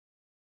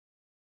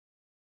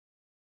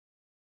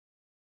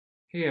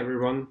Hey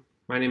everyone,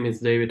 my name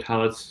is David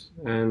Halász,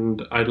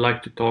 and I'd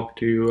like to talk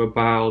to you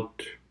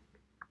about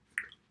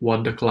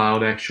what the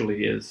cloud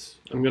actually is.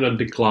 I'm gonna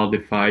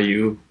decloudify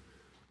you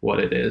what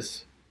it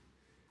is.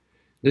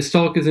 This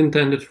talk is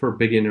intended for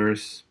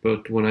beginners,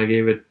 but when I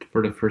gave it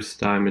for the first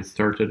time, it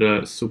started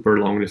a super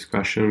long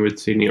discussion with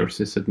senior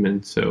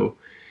sysadmins, so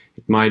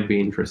it might be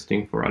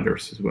interesting for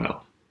others as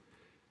well.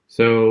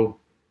 So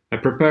I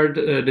prepared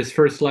this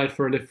first slide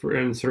for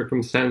different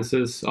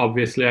circumstances.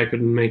 Obviously, I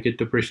couldn't make it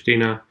to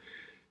Pristina,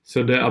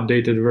 so the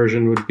updated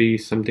version would be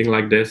something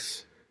like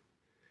this.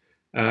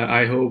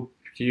 I hope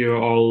you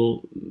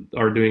all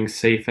are doing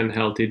safe and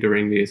healthy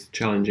during these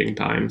challenging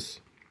times.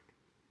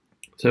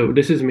 So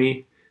this is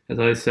me. As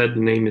I said, the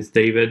name is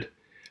David.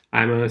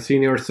 I'm a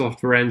senior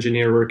software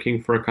engineer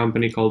working for a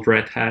company called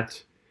Red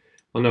Hat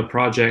on a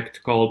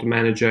project called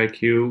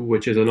ManageIQ,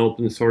 which is an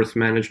open source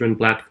management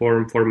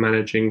platform for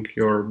managing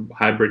your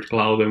hybrid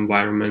cloud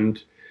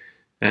environment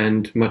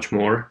and much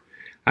more.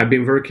 I've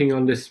been working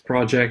on this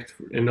project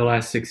in the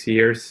last 6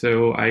 years,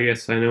 so I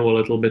guess I know a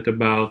little bit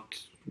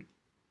about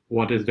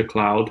what is the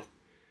cloud.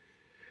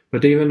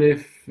 But even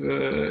if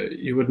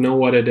you would know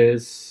what it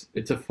is,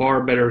 it's a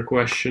far better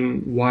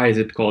question, why is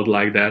it called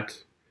like that?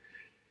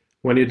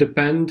 When you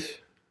depend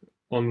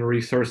on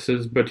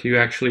resources, but you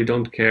actually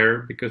don't care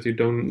because you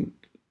don't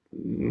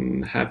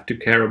have to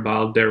care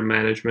about their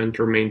management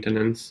or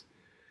maintenance.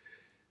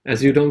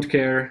 As you don't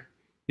care,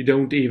 you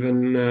don't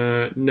even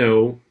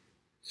know.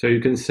 So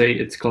you can say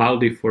it's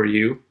cloudy for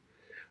you,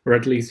 or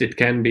at least it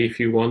can be if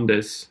you want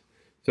this.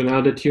 So now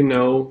that you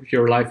know,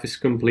 your life is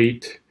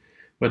complete,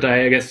 but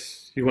I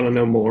guess you want to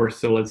know more,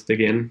 so let's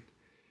dig in.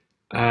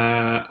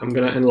 I'm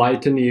going to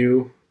enlighten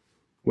you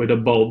with a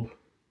bulb.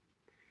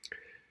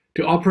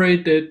 To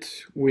operate it,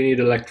 we need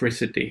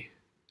electricity.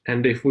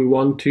 And if we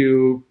want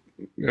to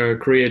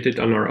create it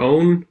on our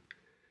own,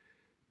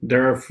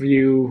 there are a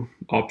few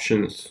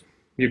options.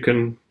 You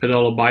can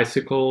pedal a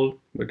bicycle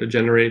with a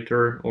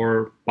generator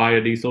or buy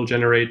a diesel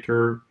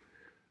generator,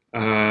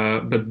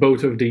 but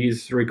both of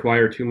these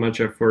require too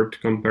much effort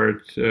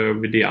compared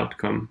with the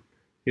outcome.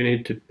 You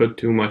need to put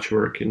too much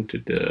work into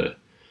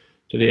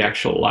the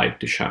actual light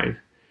to shine.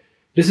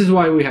 This is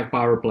why we have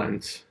power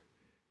plants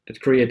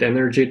that create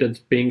energy that's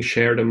being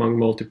shared among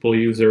multiple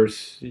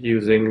users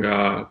using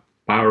a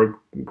power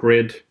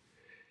grid.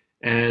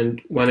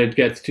 And when it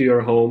gets to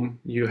your home,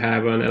 you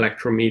have an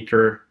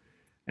electrometer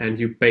and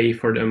you pay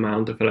for the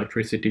amount of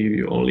electricity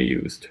you only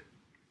used.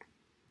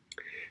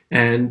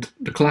 And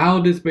the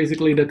cloud is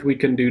basically that we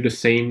can do the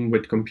same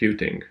with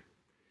computing.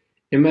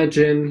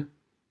 Imagine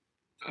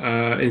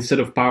instead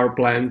of power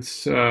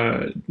plants,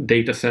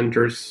 data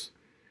centers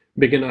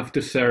big enough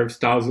to serve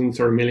thousands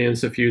or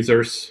millions of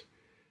users.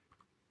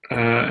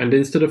 And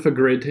instead of a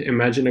grid,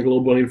 imagine a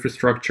global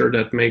infrastructure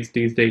that makes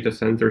these data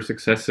centers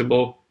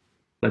accessible,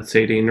 let's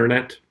say the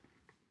internet.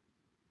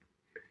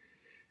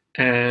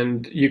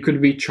 And you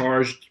could be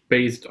charged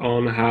based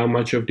on how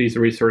much of these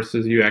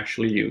resources you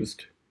actually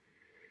used.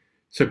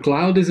 So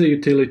cloud is a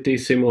utility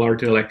similar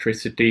to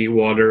electricity,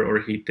 water, or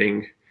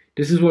heating.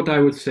 This is what I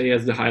would say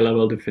as the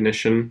high-level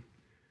definition,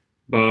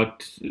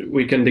 but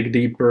we can dig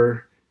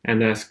deeper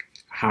and ask,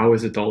 how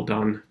is it all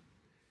done?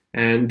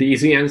 And the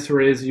easy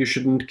answer is you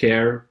shouldn't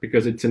care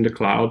because it's in the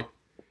cloud.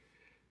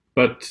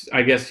 But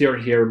I guess you're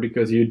here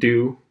because you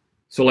do.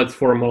 So let's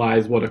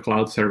formalize what a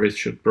cloud service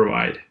should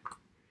provide.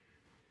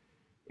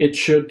 It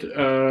should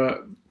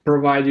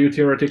provide you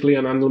theoretically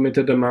an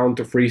unlimited amount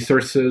of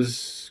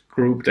resources,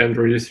 grouped and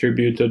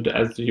redistributed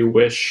as you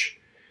wish.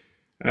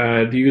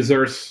 The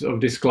users of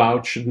this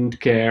cloud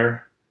shouldn't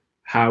care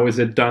how is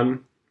it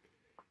done.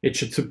 It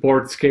should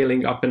support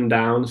scaling up and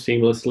down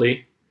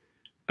seamlessly.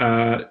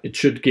 It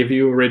should give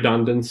you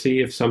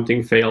redundancy if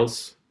something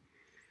fails.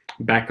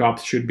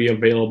 Backups should be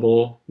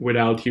available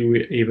without you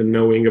even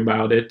knowing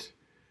about it.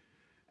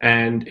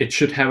 And it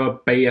should have a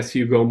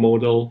pay-as-you-go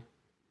model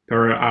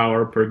per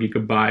hour, per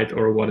gigabyte,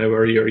 or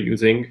whatever you're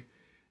using.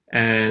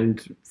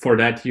 And for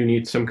that, you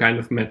need some kind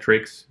of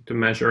metrics to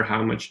measure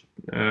how much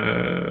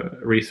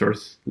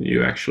resource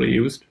you actually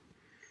used.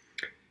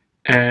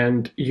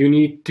 And you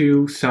need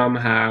to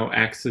somehow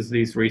access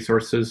these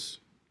resources,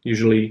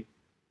 usually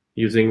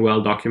using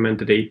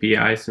well-documented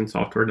APIs and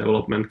software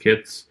development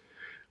kits,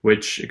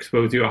 which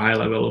expose you a high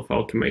level of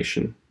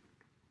automation.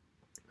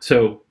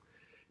 So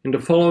in the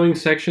following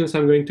sections,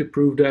 I'm going to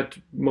prove that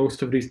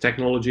most of these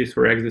technologies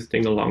were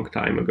existing a long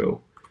time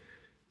ago.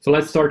 So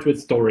let's start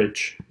with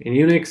storage. In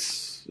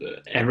Unix,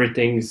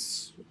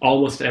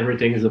 almost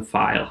everything is a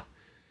file.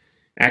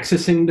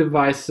 Accessing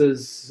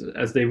devices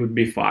as they would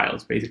be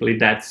files. Basically,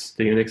 that's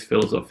the Unix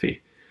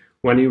philosophy.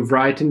 When you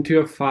write into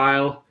a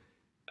file,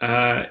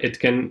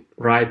 it can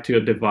write to a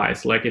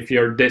device. Like if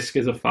your disk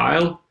is a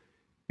file,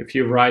 if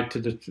you write to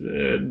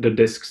the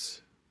disk's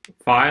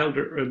file,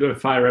 the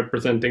file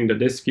representing the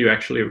disk, you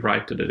actually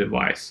write to the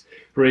device.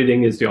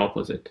 Reading is the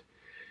opposite.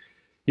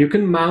 You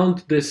can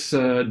mount this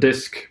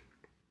disk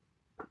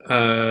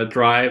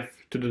drive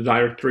to the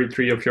directory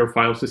tree of your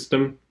file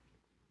system.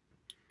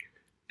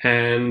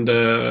 and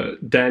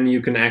then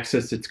you can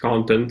access its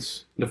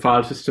contents. The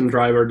file system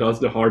driver does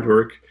the hard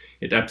work.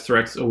 It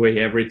abstracts away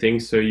everything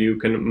so you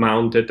can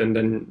mount it and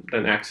then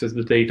access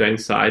the data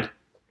inside.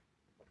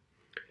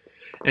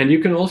 And you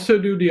can also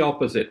do the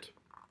opposite,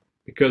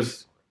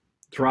 because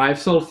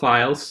drives are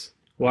files.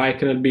 Why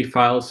can it be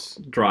files?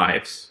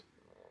 Drives.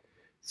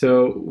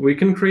 So we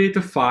can create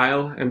a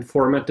file and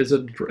format as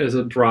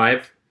a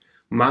drive,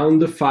 mount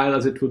the file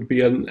as it would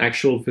be an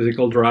actual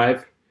physical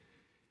drive,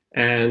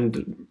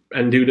 and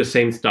do the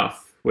same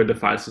stuff with the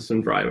file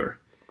system driver.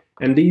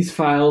 And these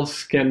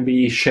files can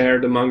be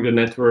shared among the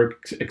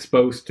network,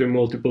 exposed to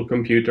multiple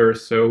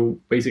computers. So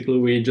basically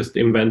we just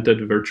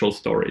invented virtual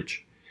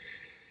storage.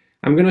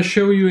 I'm going to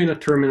show you in a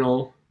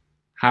terminal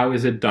how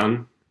is it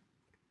done.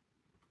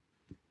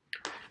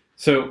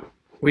 So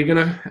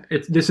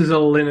this is a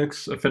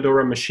Linux, a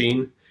Fedora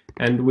machine,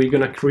 and we're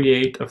going to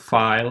create a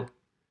file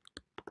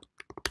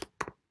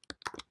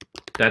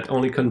that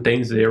only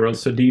contains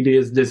zeros. So dd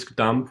is disk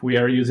dump. We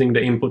are using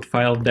the input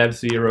file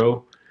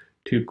dev0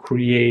 to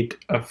create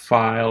a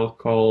file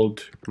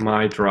called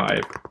my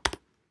drive.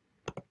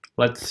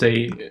 Let's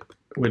say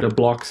with a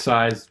block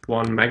size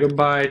 1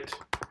 megabyte,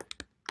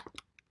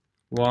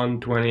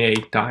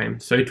 128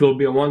 times. So it will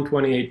be a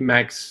 128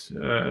 megs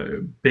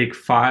big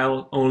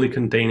file only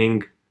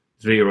containing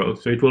 0.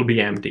 So it will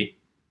be empty.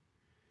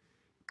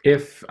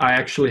 If I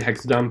actually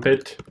hex dump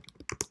it,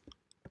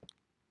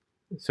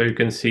 so you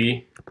can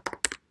see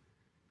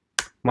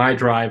my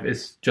drive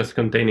is just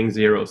containing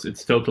zeros.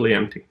 It's totally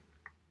empty.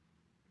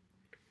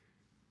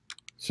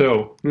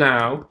 So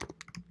now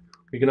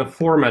we're going to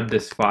format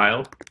this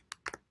file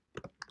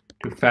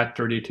to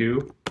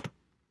FAT32.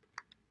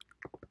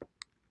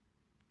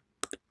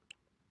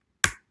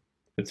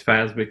 It's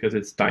fast because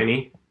it's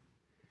tiny.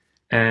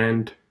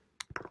 And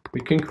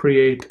we can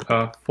create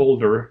a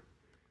folder,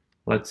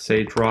 let's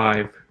say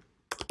drive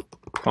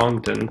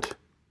content,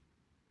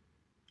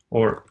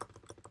 or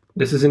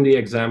this is in the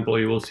example,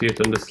 you will see it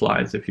on the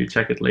slides. If you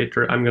check it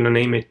later, I'm going to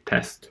name it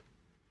test.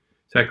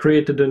 So I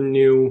created a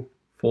new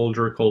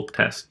folder called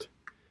test.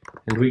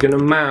 And we're going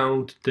to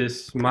mount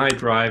this my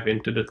drive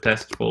into the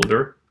test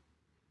folder.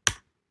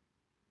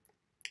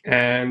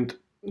 And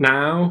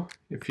now,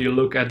 if you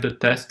look at the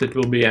test, it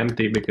will be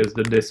empty because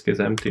the disk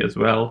is empty as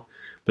well.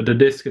 But the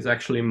disk is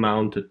actually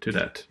mounted to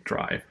that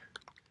drive,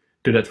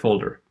 to that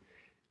folder.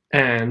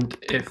 And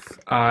if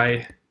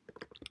I,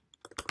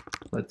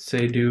 let's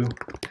say, do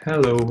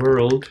hello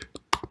world,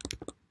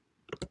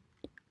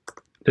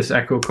 this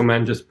echo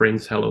command just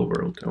prints hello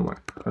world. Oh my,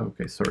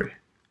 okay, sorry.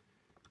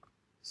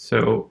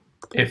 So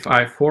if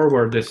I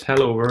forward this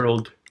hello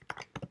world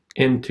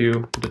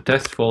into the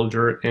test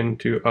folder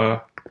into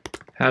a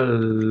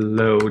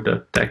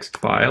hello.txt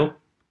file,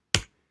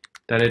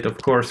 then it of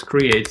course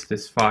creates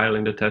this file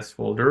in the test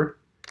folder.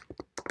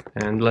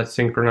 And let's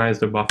synchronize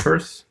the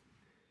buffers.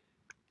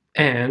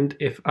 And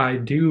if I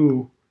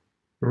do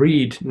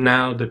read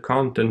now the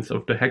contents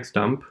of the hex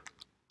dump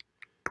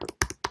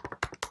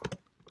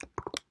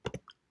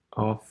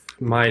of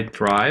my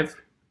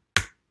drive,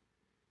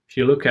 if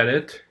you look at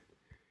it,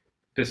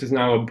 this is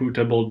now a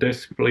bootable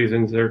disk. Please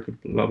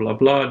insert blah blah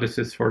blah. This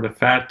is for the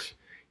FAT.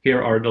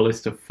 Here are the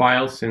list of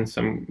files in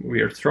some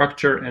weird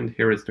structure, and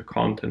here is the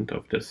content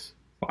of this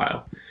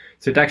file.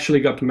 So it actually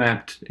got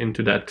mapped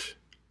into that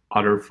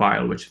other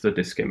file, which is a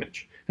disk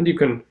image. And you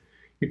can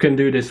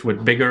do this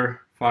with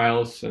bigger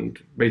files and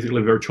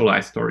basically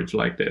virtualize storage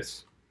like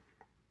this.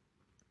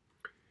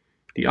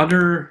 The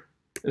other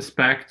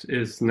aspect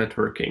is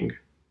networking.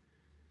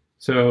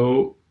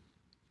 So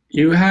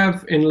you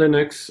have in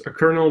Linux a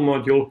kernel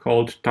module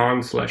called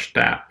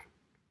ton/tap.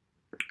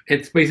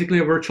 It's basically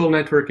a virtual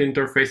network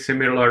interface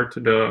similar to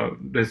the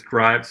disk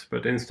drives,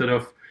 but instead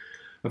of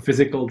a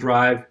physical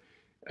drive,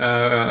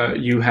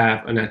 you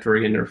have a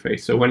network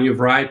interface. So when you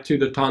write to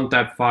the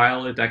ton/tap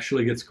file, it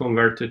actually gets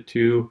converted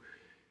to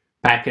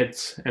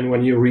packets, and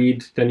when you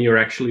read, then you're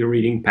actually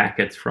reading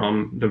packets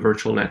from the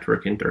virtual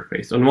network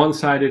interface. On one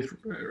side, it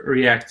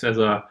reacts as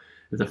a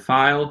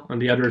file. On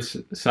the other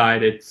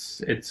side,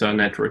 it's a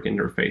network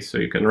interface. So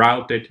you can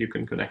route it, you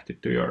can connect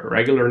it to your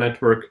regular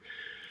network.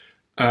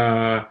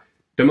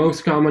 The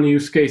most common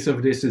use case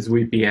of this is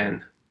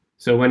VPN.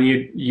 So when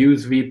you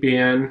use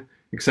VPN,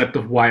 except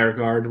of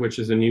WireGuard, which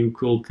is a new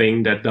cool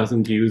thing that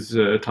doesn't use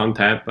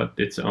ton/tap, but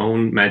its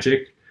own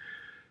magic.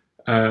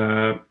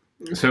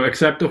 So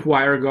except of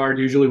WireGuard,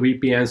 usually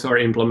VPNs are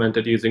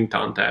implemented using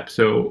ton/tap.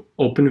 So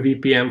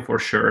OpenVPN for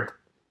sure.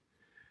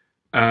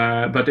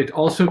 But it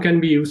also can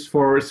be used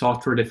for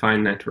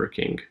software-defined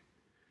networking.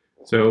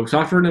 So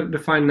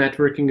software-defined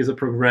networking is a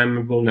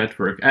programmable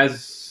network.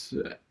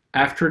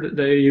 After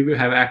you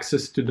have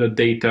access to the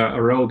data, a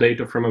raw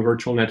data from a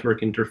virtual network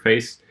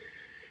interface,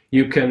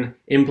 you can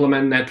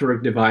implement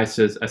network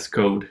devices as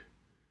code.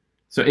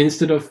 So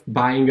instead of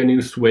buying a new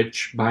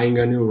switch, buying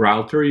a new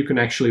router, you can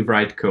actually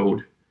write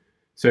code.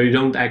 So you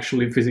don't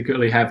actually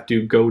physically have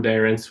to go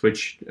there and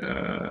switch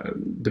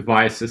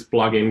devices,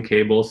 plug in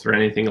cables or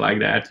anything like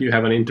that. You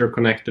have an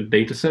interconnected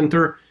data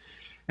center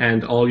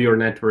and all your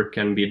network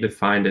can be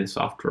defined in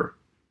software.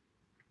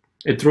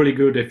 It's really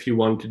good if you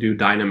want to do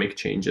dynamic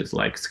changes,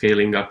 like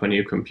scaling up a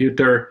new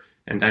computer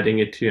and adding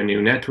it to a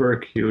new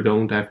network. You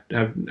don't have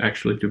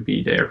actually to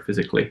be there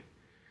physically.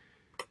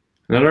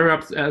 Another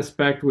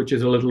aspect, which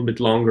is a little bit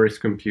longer, is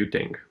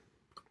computing.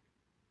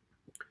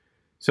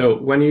 So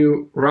when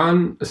you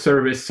run a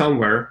service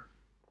somewhere,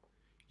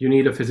 you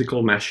need a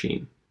physical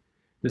machine.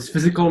 This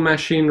physical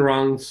machine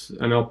runs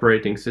an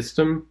operating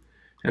system,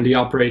 and the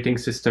operating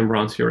system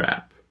runs your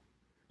app.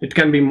 It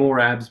can be more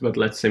apps, but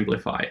let's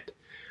simplify it.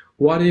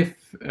 What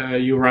if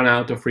you run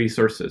out of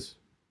resources?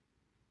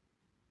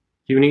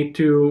 You need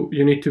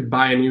to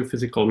buy a new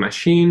physical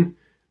machine,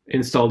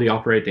 install the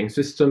operating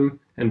system,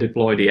 and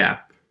deploy the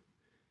app.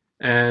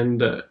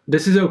 And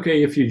this is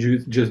okay if you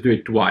just do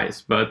it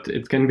twice, but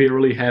it can be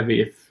really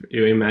heavy if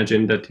you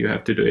imagine that you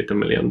have to do it a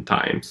million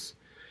times.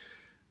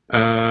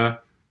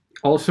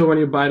 Also, when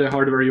you buy the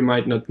hardware, you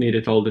might not need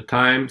it all the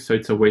time, so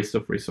it's a waste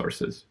of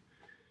resources.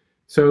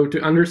 So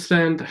to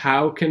understand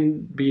how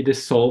can be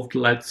this solved,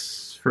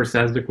 let's first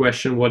ask the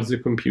question, what is a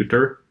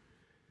computer?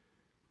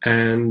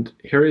 And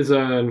here is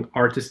an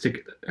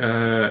artistic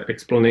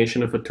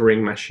explanation of a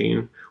Turing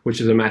machine, which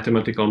is a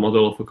mathematical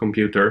model of a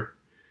computer.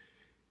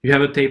 You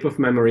have a tape of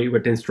memory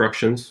with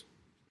instructions,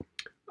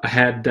 a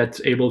head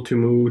that's able to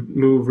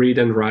move, read,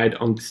 and write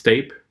on this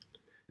tape,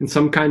 and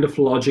some kind of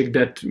logic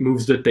that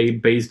moves the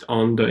tape based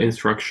on the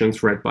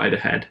instructions read by the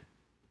head,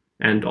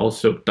 and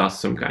also does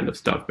some kind of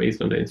stuff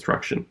based on the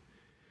instruction.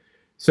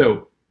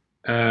 So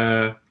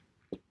the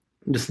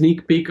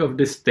sneak peek of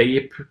this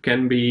tape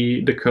can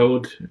be the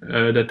code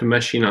that the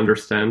machine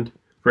understands.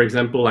 For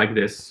example, like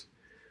this.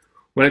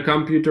 When a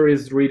computer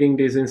is reading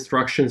these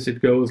instructions,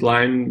 it goes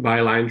line by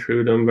line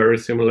through them very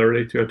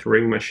similarly to a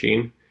Turing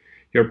machine.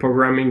 Your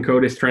programming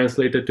code is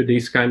translated to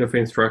these kind of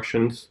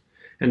instructions,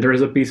 and there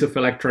is a piece of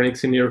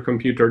electronics in your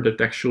computer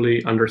that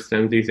actually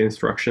understands these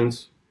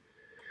instructions.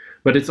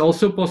 But it's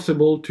also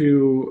possible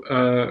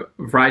to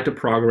write a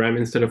program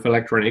instead of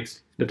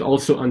electronics that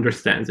also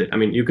understands it. I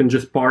mean, you can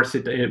just parse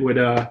it with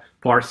a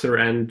parser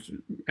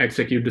and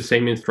execute the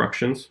same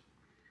instructions.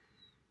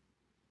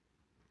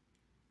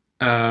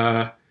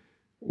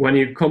 When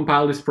you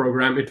compile this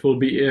program, it will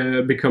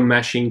become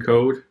machine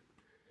code.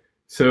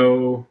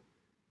 So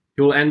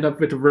you'll end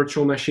up with a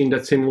virtual machine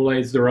that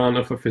simulates the run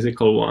of a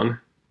physical one.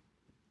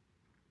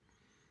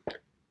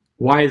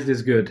 Why is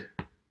this good?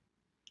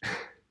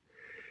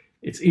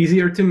 It's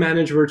easier to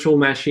manage virtual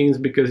machines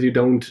because you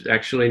don't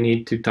actually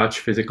need to touch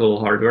physical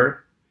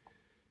hardware.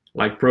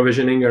 Like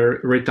provisioning or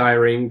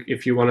retiring,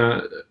 if you want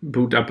to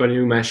boot up a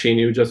new machine,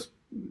 you just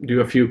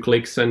do a few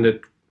clicks and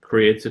it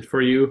creates it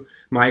for you.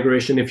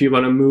 Migration, if you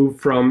want to move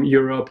from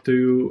Europe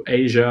to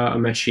Asia a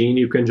machine,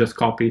 you can just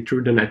copy it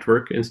through the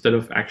network instead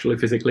of actually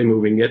physically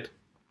moving it.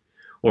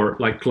 Or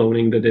like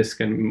cloning the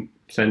disk and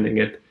sending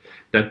it.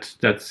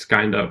 That's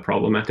kind of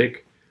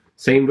problematic.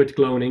 Same with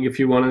cloning. If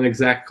you want an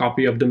exact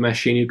copy of the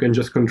machine, you can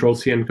just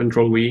Control-C and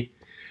Control-V,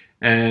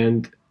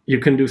 and you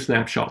can do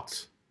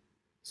snapshots.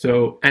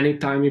 So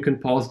anytime you can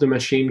pause the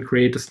machine,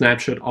 create a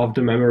snapshot of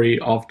the memory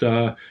of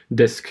the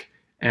disk,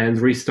 and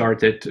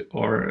restart it,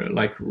 or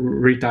like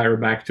retire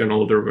back to an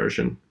older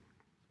version.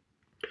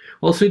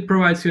 Also, it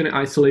provides you an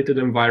isolated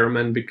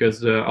environment because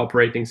the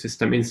operating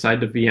system inside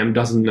the VM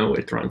doesn't know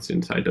it runs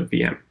inside the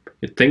VM.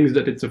 It thinks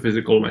that it's a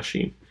physical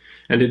machine,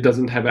 and it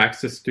doesn't have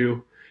access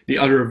to the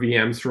other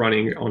VMs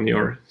running on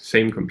your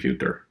same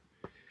computer.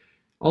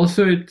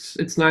 Also,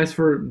 it's nice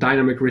for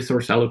dynamic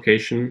resource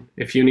allocation.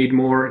 If you need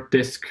more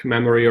disk,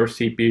 memory, or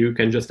CPU, you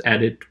can just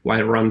add it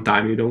while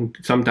runtime.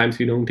 Sometimes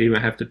you don't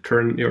even have to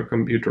turn your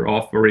computer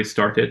off or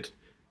restart it,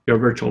 your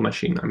virtual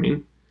machine, I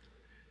mean.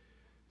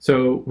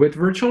 So with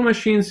virtual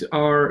machines,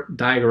 our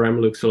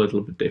diagram looks a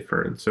little bit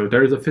different. So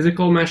there's a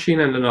physical machine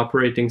and an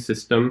operating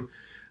system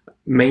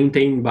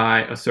maintained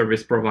by a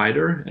service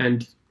provider,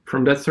 and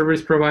from that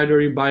service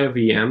provider, you buy a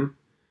VM.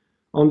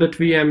 On that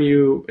VM,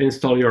 you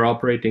install your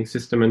operating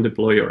system and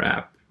deploy your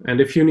app. And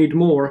if you need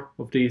more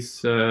of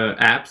these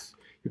apps,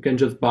 you can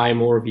just buy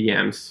more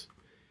VMs.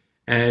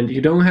 And you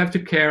don't have to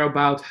care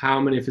about how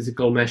many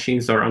physical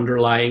machines are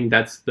underlying.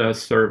 That's the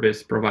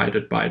service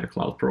provided by the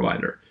cloud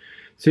provider.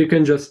 So you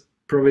can just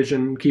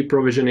keep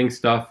provisioning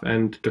stuff,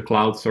 and the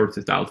cloud sorts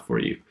it out for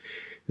you.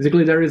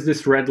 Basically, there is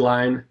this red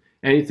line.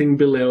 Anything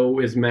below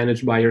is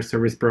managed by your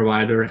service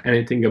provider.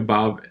 Anything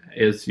above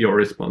is your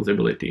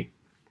responsibility.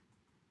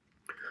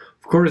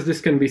 Of course,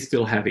 this can be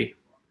still heavy.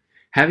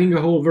 Having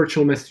a whole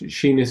virtual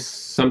machine is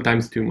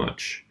sometimes too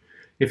much.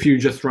 If you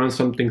just run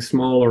something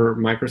small or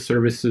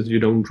microservices, you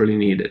don't really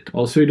need it.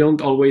 Also, you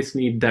don't always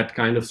need that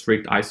kind of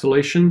strict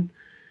isolation.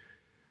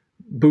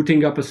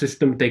 Booting up a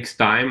system takes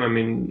time. I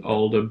mean,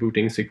 all the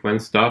booting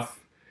sequence stuff.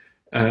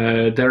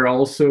 There are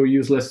also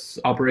useless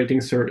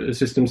operating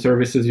system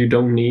services you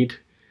don't need.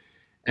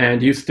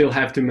 And you still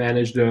have to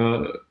manage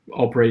the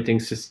operating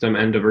system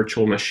and the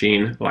virtual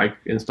machine, like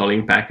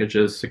installing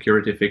packages,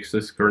 security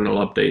fixes, kernel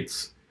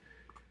updates.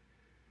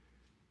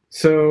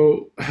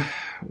 So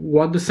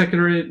what the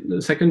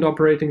second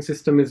operating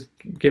system is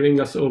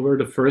giving us over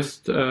the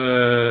first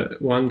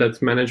one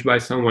that's managed by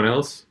someone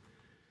else.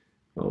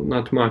 Well,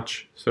 not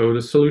much. So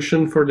the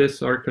solution for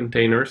this are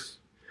containers,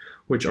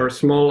 which are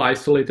small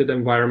isolated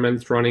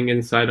environments running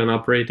inside an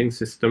operating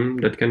system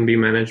that can be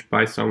managed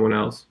by someone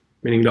else,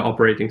 meaning the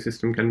operating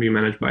system can be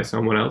managed by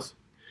someone else.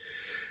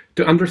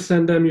 To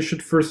understand them, you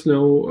should first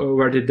know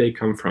where did they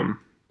come from.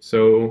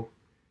 So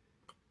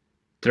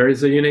there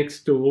is a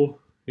Unix tool,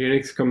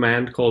 Unix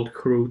command called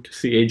chroot,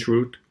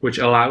 which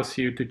allows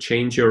you to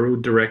change your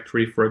root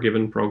directory for a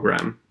given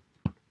program.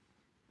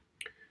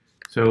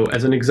 So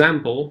as an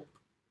example,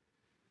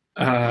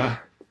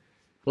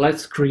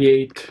 let's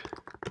create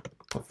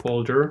a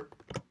folder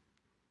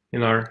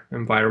in our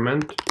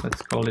environment.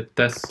 Let's call it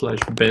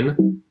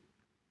test/bin.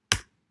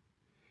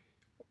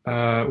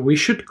 We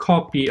should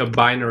copy a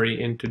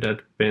binary into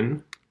that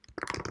bin,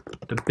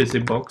 the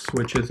busybox,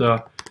 which is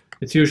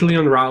it's usually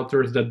on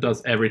routers that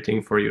does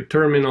everything for you.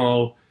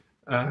 Terminal,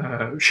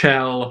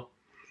 shell,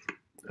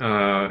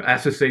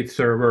 SSH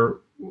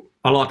server,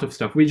 a lot of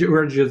stuff. We're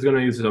just going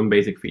to use some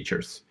basic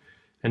features.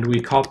 And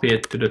we copy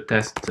it to the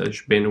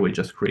test/bin we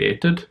just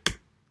created.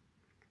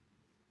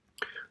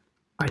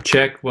 I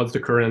check what's the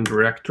current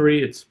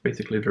directory. It's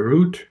basically the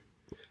root.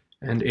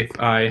 And if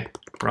I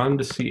run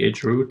the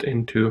chroot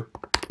into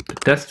the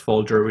test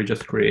folder we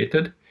just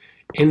created,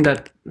 in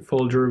that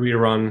folder we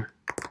run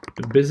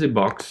the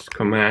busybox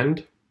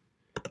command,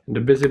 in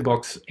the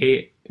busybox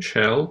a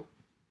shell.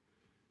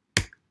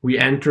 We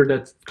enter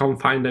that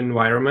confined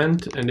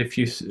environment, and if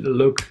you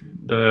look,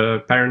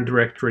 the parent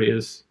directory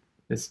is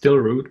still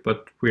root,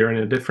 but we are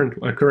in a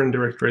different, current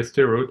directory is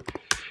still root.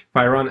 If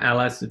I run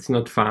ls, it's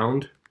not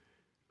found.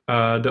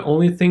 The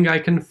only thing I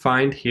can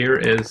find here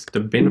is the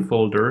bin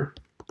folder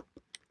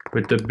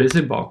with the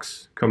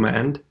busybox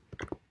command,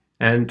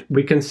 and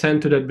we can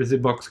send to that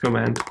busybox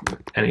command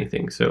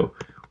anything. So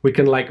we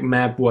can like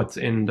map what's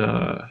in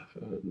the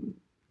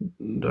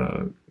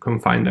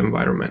confined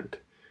environment.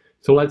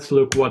 So let's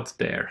look what's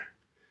there.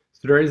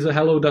 So there is a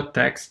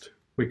hello.txt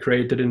we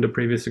created in the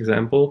previous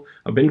example,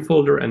 a bin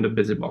folder and a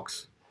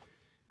busybox.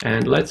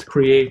 And let's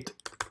create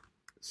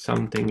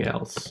something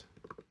else.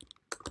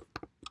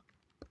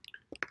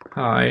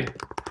 Hi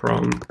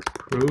from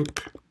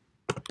root.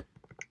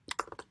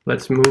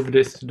 Let's move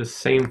this to the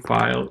same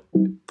file,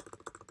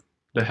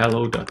 the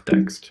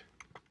hello.txt.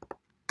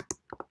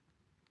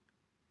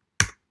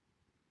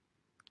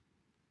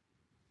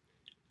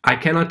 I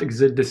cannot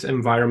exit this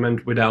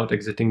environment without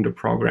exiting the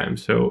program.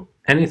 So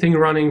anything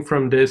running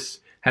from this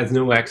has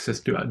no access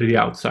to the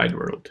outside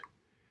world.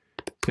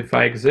 So if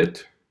I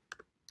exit,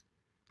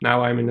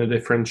 now I'm in a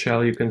different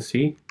shell, you can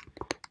see.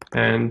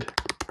 And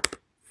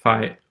if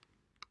I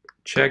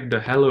check the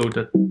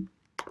hello.txt,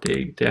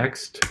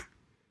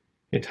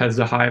 it has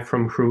the hi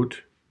from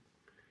root.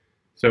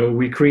 So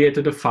we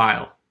created a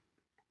file.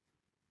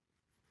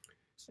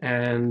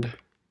 And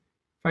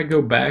if I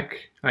go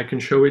back, I can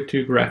show it to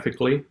you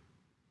graphically.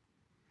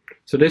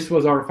 So this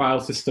was our file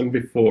system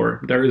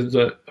before. There is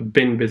a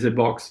bin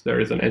busybox, there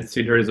is an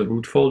etc, there is a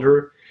root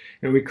folder,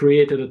 and we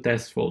created a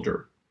test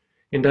folder.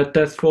 In that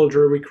test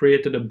folder, we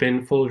created a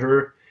bin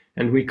folder,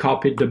 and we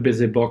copied the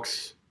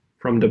busybox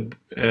from the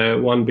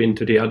one bin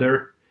to the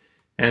other.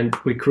 And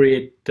we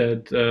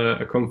created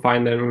a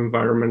confined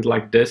environment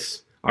like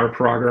this. Our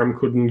program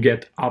couldn't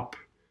get up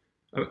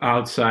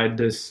outside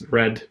this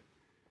red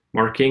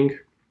marking.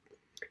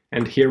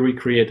 And here we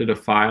created a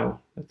file.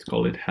 Let's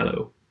call it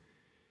hello.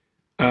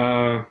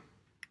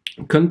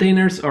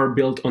 Containers are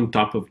built on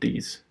top of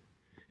these.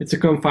 It's a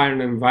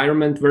confined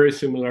environment, very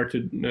similar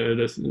to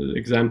this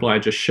example I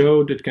just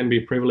showed. It can be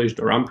privileged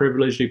or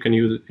unprivileged. You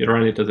can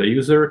run it as a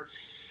user.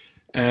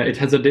 It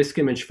has a disk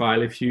image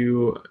file. If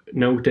you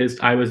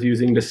noticed, I was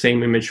using the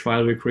same image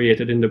file we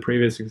created in the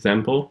previous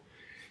example.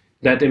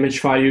 That image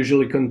file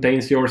usually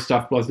contains your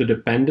stuff plus the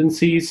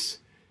dependencies,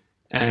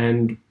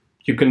 and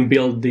you can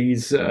build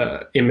these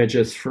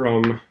images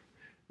from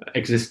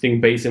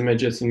existing base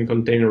images in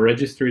container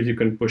registries. You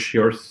can push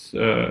yours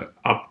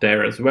up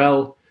there as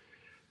well.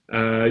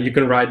 You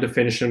can write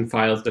definition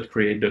files that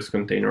create those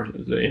container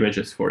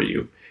images for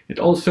you. It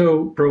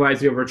also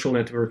provides you a virtual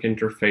network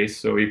interface,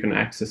 so you can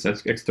access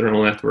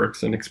external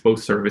networks and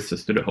expose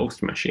services to the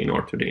host machine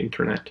or to the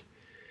internet.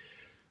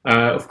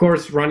 Of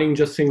course, running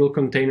just single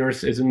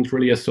containers isn't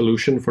really a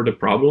solution for the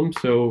problem.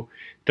 So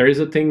there is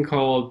a thing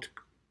called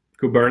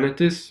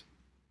Kubernetes,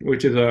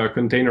 which is a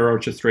container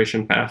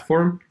orchestration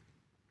platform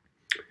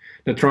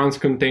that runs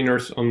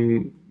containers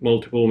on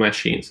multiple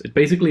machines. It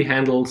basically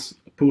handles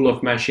a pool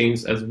of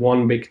machines as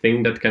one big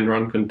thing that can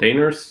run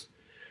containers.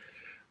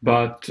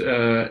 But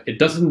it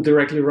doesn't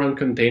directly run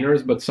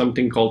containers, but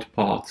something called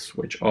pods,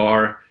 which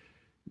are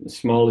the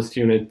smallest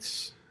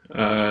units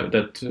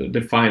that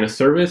define a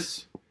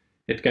service.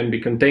 It can be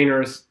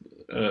containers,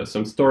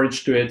 some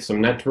storage to it,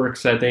 some network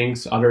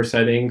settings, other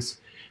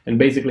settings, and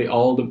basically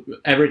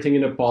everything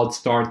in a pod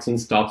starts and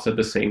stops at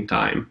the same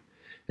time.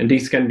 And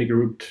these can be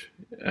grouped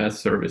as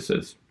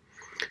services.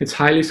 It's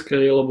highly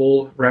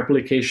scalable.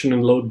 Replication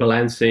and load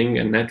balancing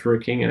and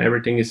networking and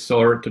everything is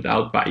sorted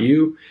out by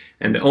you.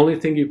 And the only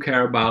thing you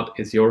care about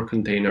is your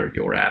container,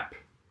 your app.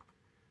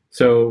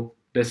 So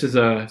This is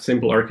a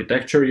simple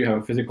architecture. You have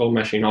a physical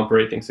machine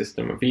operating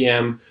system, a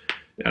VM,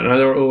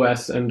 another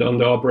OS, and on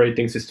the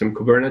operating system,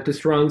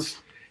 Kubernetes runs.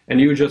 And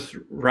you just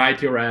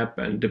write your app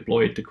and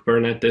deploy it to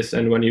Kubernetes.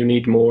 And when you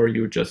need more,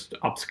 you just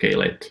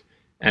upscale it.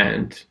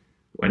 And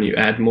when you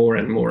add more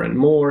and more and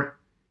more,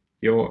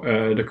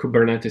 the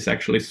Kubernetes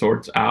actually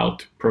sorts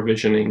out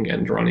provisioning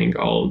and running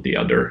all the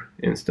other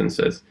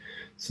instances.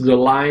 So the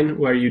line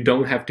where you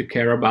don't have to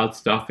care about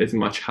stuff is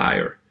much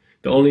higher.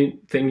 The only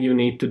thing you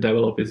need to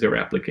develop is your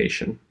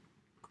application.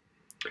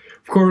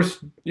 Of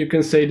course, you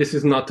can say this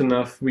is not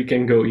enough. We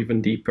can go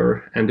even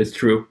deeper, and it's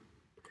true.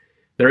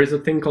 There is a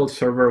thing called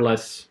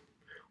serverless,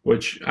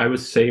 which I would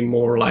say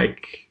more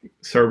like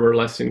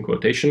serverless in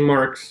quotation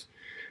marks,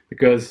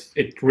 because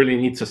it really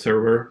needs a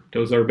server.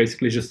 Those are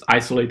basically just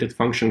isolated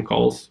function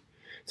calls.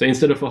 So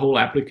instead of a whole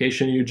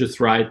application, you just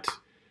write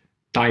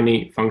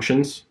tiny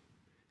functions,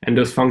 and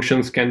those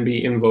functions can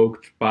be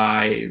invoked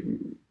by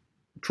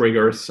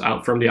triggers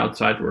out from the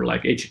outside, were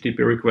like HTTP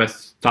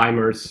requests,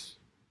 timers,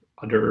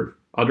 other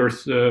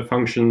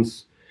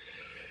functions.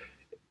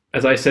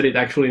 As I said, it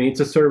actually needs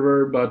a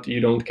server, but you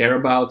don't care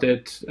about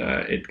it.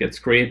 It gets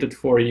created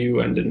for you,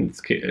 and then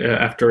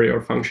after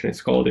your function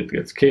is called, it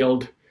gets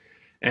killed,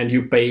 and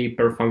you pay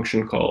per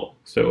function call.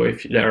 So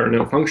if there are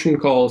no function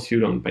calls,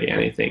 you don't pay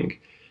anything.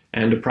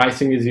 And the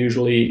pricing is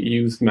usually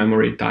used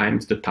memory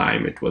times the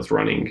time it was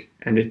running.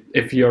 And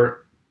if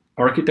your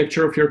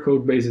architecture of your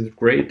code base is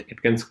great,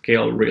 it can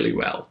scale really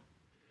well.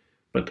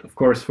 But of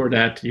course, for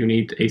that, you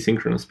need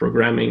asynchronous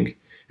programming,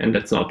 and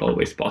that's not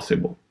always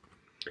possible.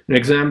 An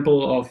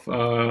example of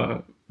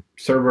a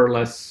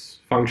serverless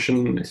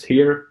function is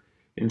here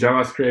in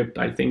JavaScript.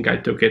 I think I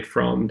took it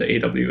from the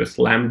AWS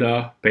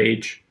Lambda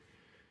page.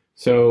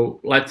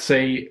 So let's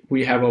say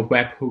we have a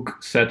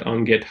webhook set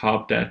on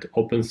GitHub that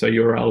opens a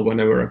URL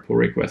whenever a pull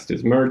request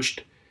is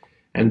merged.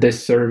 And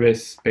this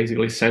service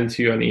basically sends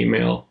you an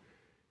email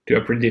to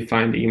a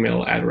predefined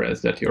email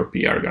address that your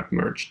PR got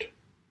merged.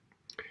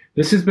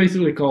 This is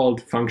basically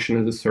called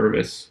function as a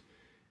service.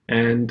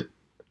 And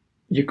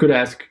you could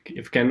ask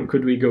if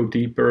could we go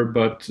deeper,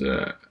 but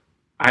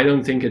I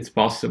don't think it's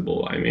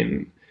possible. I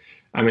mean,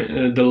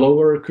 the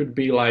lower could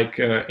be like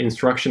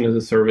instruction as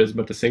a service,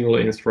 but a single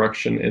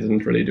instruction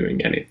isn't really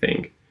doing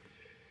anything.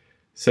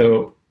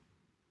 So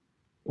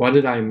what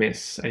did I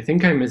miss? I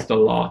think I missed a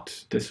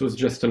lot. This was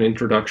just an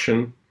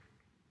introduction,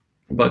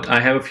 but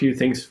I have a few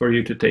things for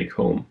you to take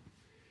home.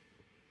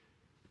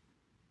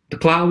 The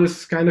cloud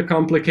is kind of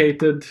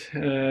complicated.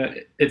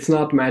 It's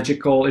not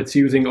magical. It's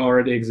using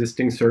already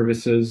existing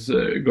services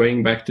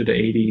going back to the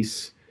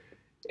 80s.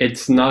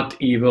 It's not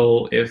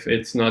evil if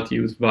it's not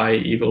used by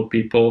evil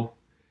people.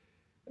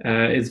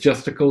 It's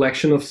just a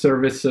collection of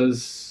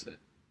services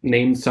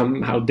named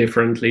somehow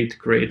differently to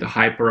create a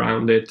hype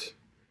around it.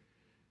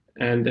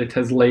 And it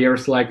has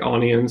layers like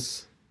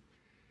onions.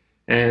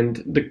 And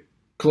the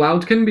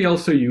cloud can be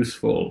also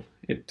useful.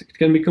 It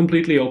can be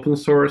completely open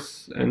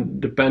source,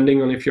 and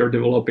depending on if you're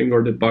developing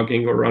or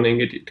debugging or running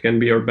it, it can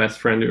be your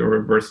best friend or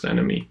your worst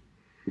enemy.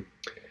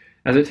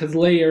 As it has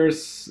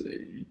layers,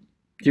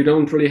 you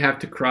don't really have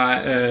to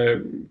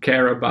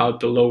care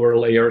about the lower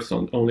layers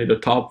on only the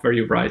top where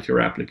you write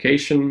your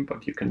application,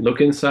 but you can look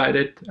inside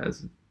it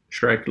as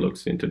Shrek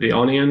looks into the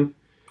onion.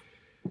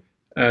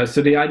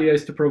 So the idea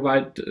is to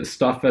provide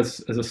stuff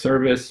as a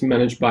service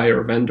managed by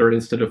your vendor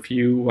instead of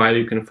you, while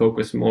you can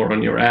focus more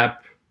on your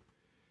app.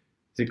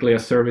 Basically a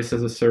service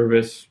as a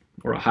service,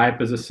 or a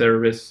hype as a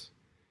service.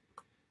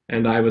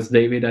 And I was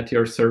David at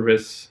your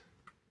service.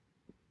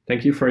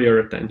 Thank you for your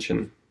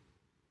attention.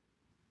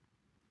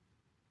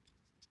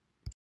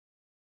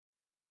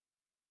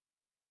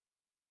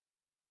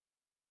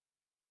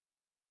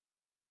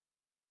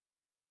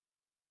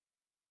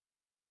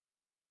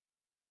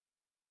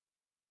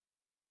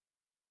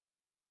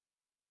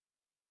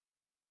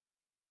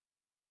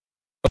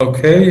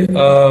 Okay,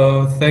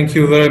 thank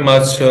you very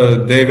much,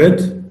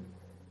 David.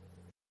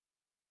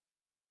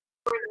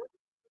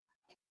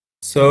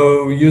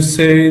 So you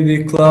say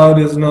the cloud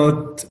is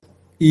not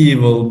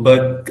evil,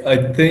 but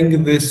I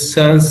think this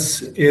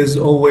sense is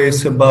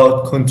always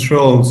about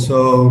control.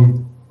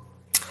 So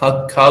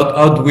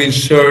how do we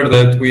ensure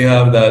that we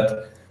have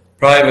that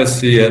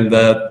privacy and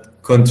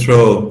that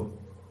control?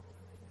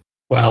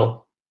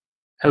 Well,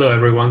 hello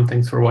everyone.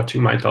 Thanks for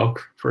watching my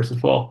talk, first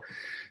of all.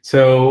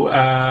 So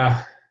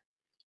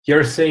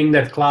you're saying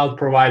that cloud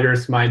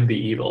providers might be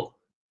evil.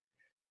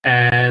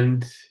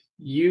 And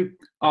you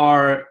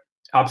are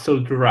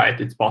absolutely right,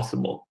 it's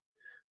possible.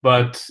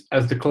 But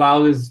as the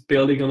cloud is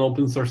building on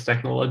open source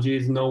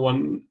technologies, no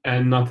one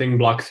and nothing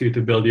blocks you to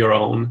build your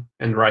own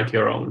and write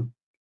your own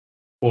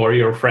for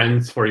your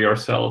friends, for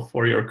yourself,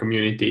 for your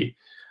community.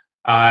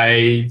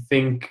 I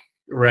think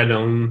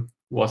Redon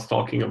was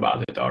talking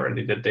about it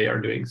already, that they are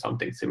doing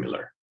something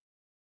similar.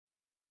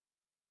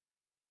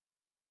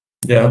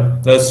 Yeah,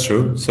 that's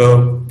true.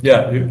 So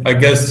yeah, I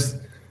guess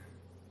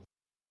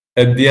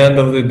at the end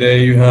of the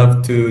day, you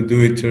have to do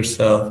it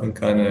yourself and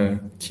kind of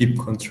keep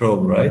control,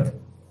 right?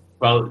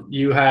 Well,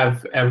 you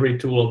have every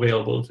tool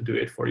available to do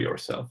it for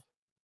yourself.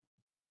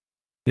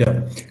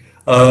 Yeah.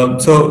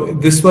 So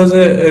this was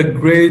a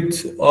great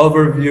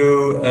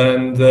overview,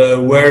 and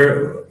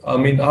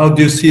how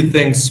do you see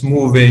things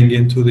moving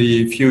into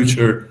the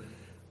future?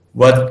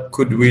 What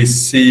could we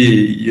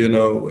see? You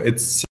know,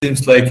 it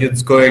seems like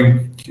it's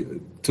going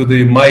to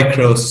the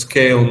micro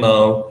scale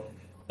now,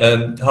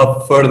 and how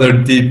further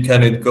deep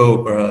can it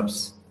go,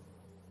 perhaps?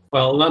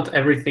 Well, not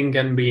everything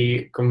can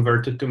be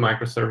converted to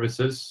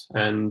microservices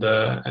and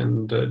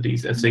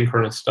these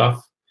asynchronous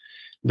stuff.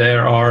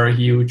 There are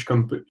huge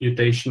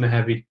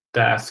computation-heavy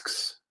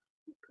tasks,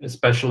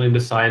 especially in the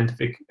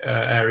scientific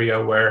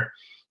area, where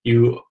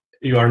you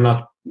are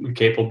not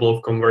capable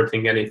of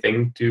converting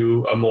anything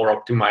to a more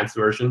optimized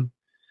version.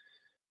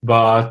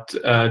 But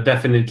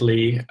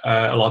definitely,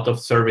 a lot of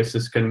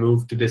services can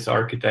move to this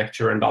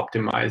architecture and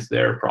optimize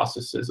their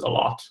processes a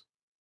lot.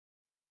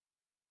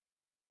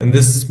 And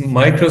this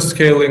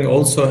microscaling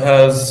also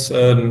has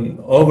an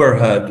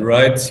overhead,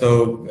 right?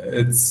 So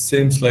it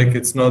seems like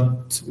it's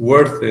not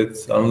worth it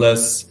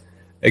unless,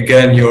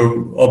 again,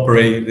 you're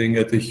operating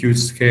at a huge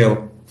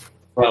scale.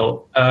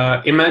 Well,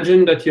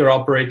 imagine that you're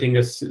operating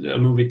a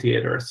movie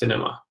theater, a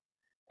cinema,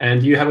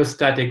 and you have a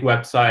static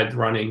website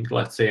running,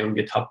 let's say, on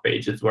GitHub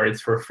pages where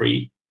it's for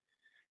free.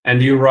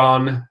 And you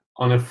run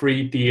on a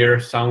free tier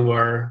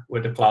somewhere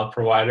with a cloud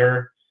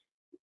provider.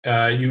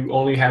 You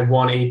only have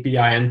one API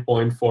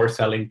endpoint for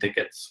selling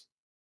tickets.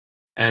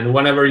 And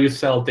whenever you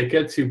sell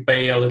tickets, you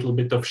pay a little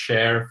bit of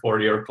share for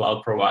your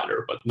cloud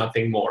provider, but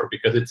nothing more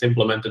because it's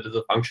implemented as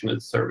a function as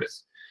a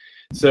service.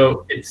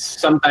 So it's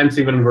sometimes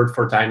even worth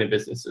for tiny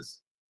businesses.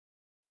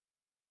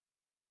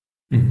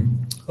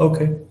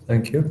 Okay,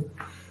 thank you.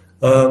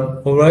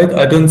 All right,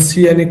 I don't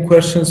see any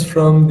questions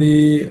from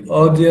the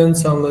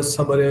audience unless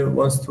somebody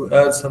wants to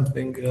add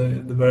something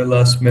in the very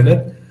last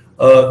minute.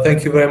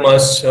 Thank you very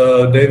much,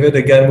 David.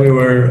 Again, we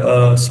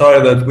were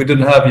sorry that we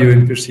didn't have you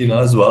in Pristina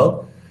as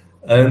well,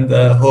 and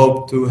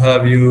hope to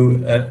have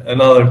you at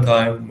another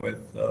time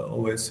with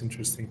always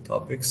interesting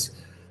topics.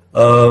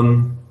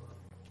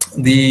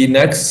 The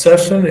next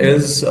session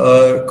is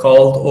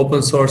called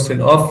Open Source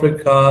in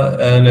Africa,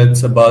 and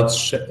it's about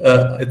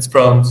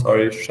Shedrack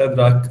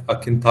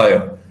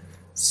Akintayo.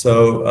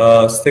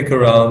 So stick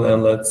around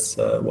and let's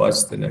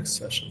watch the next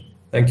session.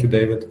 Thank you,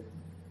 David.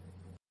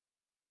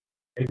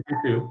 Thank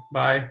you.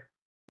 Bye.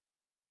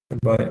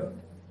 Bye.